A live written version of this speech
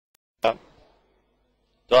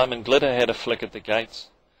Diamond Glitter had a flick at the gates.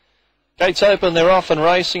 Gates open, they're off and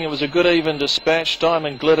racing. It was a good even dispatch.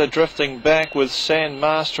 Diamond Glitter drifting back with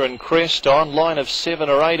Sandmaster and Crest on. Line of 7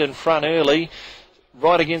 or 8 in front early.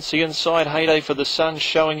 Right against the inside, Heyday for the Sun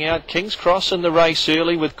showing out. King's Cross in the race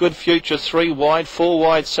early with Good Future 3 wide, 4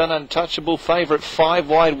 wide Sun Untouchable, favourite 5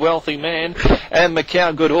 wide Wealthy Man, and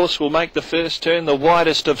Macau Good Horse will make the first turn, the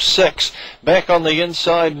widest of 6. Back on the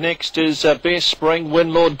inside next is Best Spring.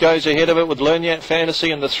 Windlord goes ahead of it with Lerniat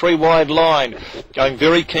Fantasy in the 3 wide line. Going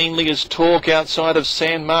very keenly is Talk outside of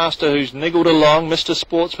Sandmaster, who's niggled along. Mr.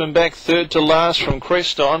 Sportsman back third to last from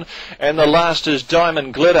Creston, and the last is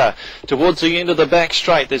Diamond Glitter. Towards the end of the back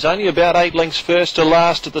straight, there's only about 8 lengths first to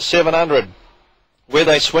last at the 700. Where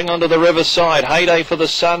they swing onto the riverside. Heyday for the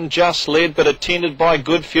Sun just led, but attended by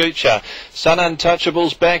Good Future. Sun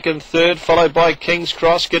Untouchables back in third, followed by King's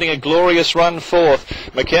Cross, getting a glorious run fourth.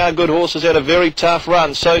 Macau Good Horse has had a very tough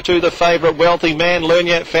run. So too the favourite Wealthy Man,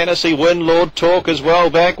 Lerniat Fantasy, Windlord, Talk as well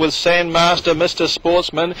back with Sandmaster, Mr.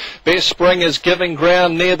 Sportsman. Best Spring is giving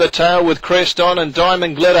ground near the tail with Creston and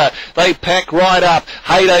Diamond Glitter. They pack right up.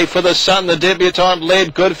 Heyday for the Sun, the debutante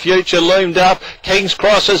led. Good Future loomed up. King's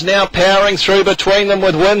Cross is now powering through between them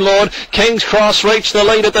with Windlord. King's Cross reached the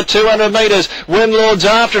lead at the 200 metres. Windlord's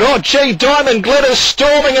after it. Oh gee, Diamond Glitter's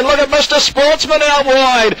storming, and look at Mr. Sportsman out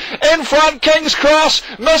wide. In front, King's Cross.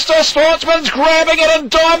 Mr. Sportsman's grabbing it,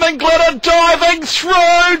 and Diamond Glitter diving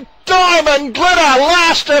through. Diamond Glitter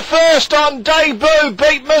last to first on debut,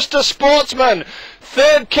 beat Mr. Sportsman.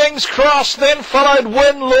 Third, King's Cross, then followed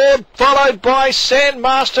Windlord, followed by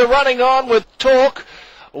Sandmaster running on with Talk.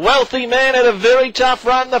 Wealthy Man had a very tough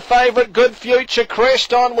run. The favourite Good Future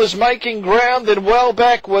Creston was making ground. Then well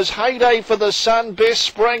back was Heyday for the Sun, Best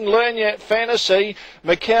Spring, Lerniat Fantasy,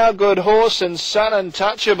 Macau Good Horse and Sun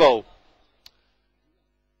Untouchable.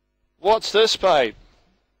 What's this, babe?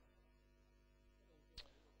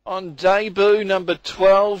 On debut, number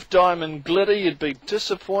 12, Diamond Glitter. You'd be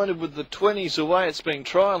disappointed with the 20s the way it's been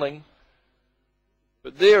trialling.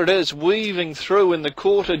 But there it is, weaving through in the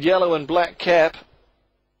quartered yellow and black cap.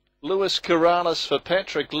 Lewis Corrales for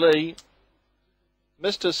Patrick Lee.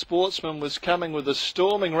 Mr. Sportsman was coming with a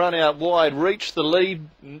storming run out wide, reached the lead,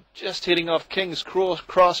 just heading off King's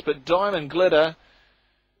Cross, but Diamond Glitter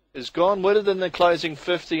has gone wider than the closing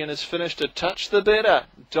 50 and has finished a touch the better.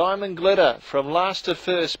 Diamond Glitter from last to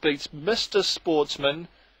first beats Mr. Sportsman.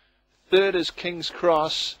 Third is King's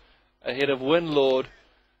Cross, ahead of Windlord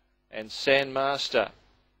and Sandmaster.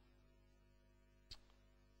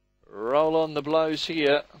 Roll on the blows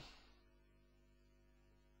here.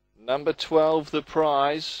 Number 12, the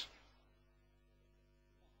prize.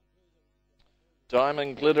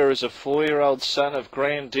 Diamond Glitter is a 4-year-old son of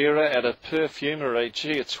Grandera at a perfumery.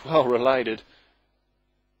 Gee, it's well related.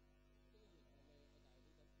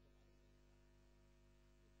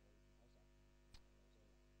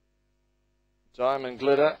 Diamond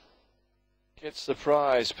Glitter gets the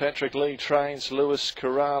prize. Patrick Lee trains, Lewis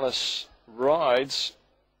Corrales rides.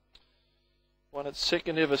 Won its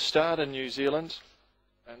second ever start in New Zealand.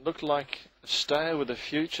 And looked like a stayer with a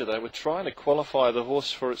future. They were trying to qualify the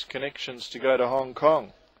horse for its connections to go to Hong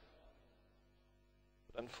Kong.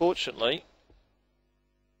 Unfortunately,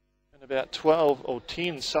 in about 12 or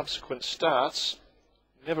 10 subsequent starts,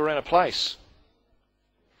 never ran a place.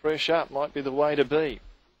 Fresh up might be the way to be.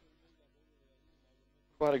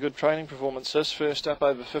 Quite a good training performance this. First up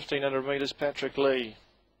over 1,500 metres, Patrick Lee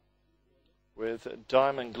with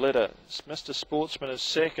Diamond Glitter. Mr. Sportsman is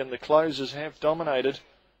second. The closers have dominated.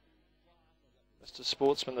 Mr.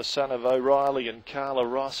 Sportsman, the son of O'Reilly and Carla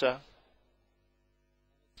Rossa.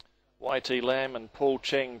 YT Lamb and Paul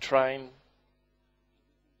Cheng train.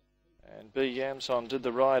 And B. Yamson did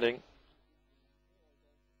the riding.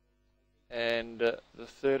 And the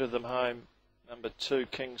third of them home, number 2,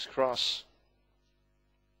 King's Cross,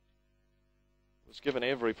 was given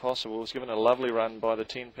every possible. Was given a lovely run by the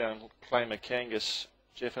 10-pound claimer Cangas.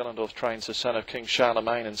 Jeff Ellendorf trains the son of King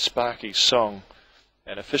Charlemagne and Sparky's Song.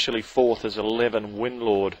 And officially fourth is 11,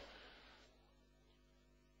 Windlord.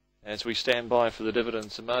 As we stand by for the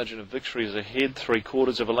dividends, the margin of victory is ahead,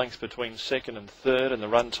 3/4 of a length between second and third, and the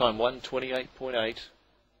run time 1:28.8.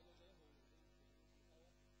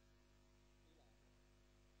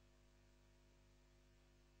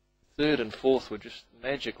 Third and fourth were just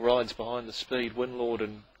magic rides behind the speed, Windlord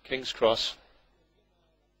and King's Cross.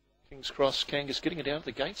 King's Cross, Cangas getting it down at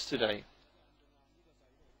the gates today.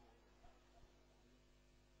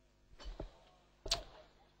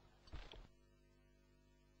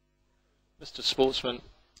 Mr. Sportsman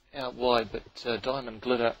out wide, but Diamond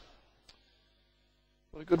Glitter.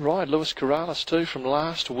 What a good ride. Lewis Corrales too from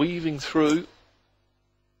last, weaving through.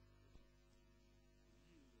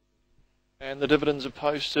 And the dividends are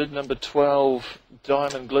posted. Number 12,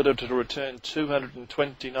 Diamond Glitter, to return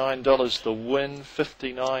 $229 the win,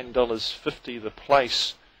 $59.50 the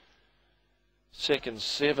place. Second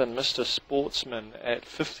 7, Mr. Sportsman at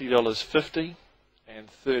 $50.50. And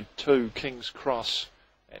third 2, King's Cross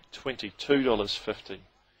at $22.50.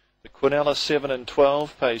 The Quinella 7 and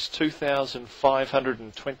 12 pays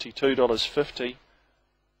 $2,522.50.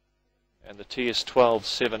 And the TS12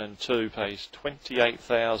 7 and 2 pays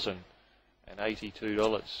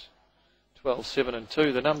 $28,082. 12, 7 and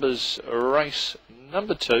 2. The numbers race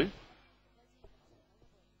number 2.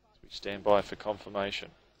 We stand by for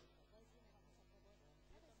confirmation.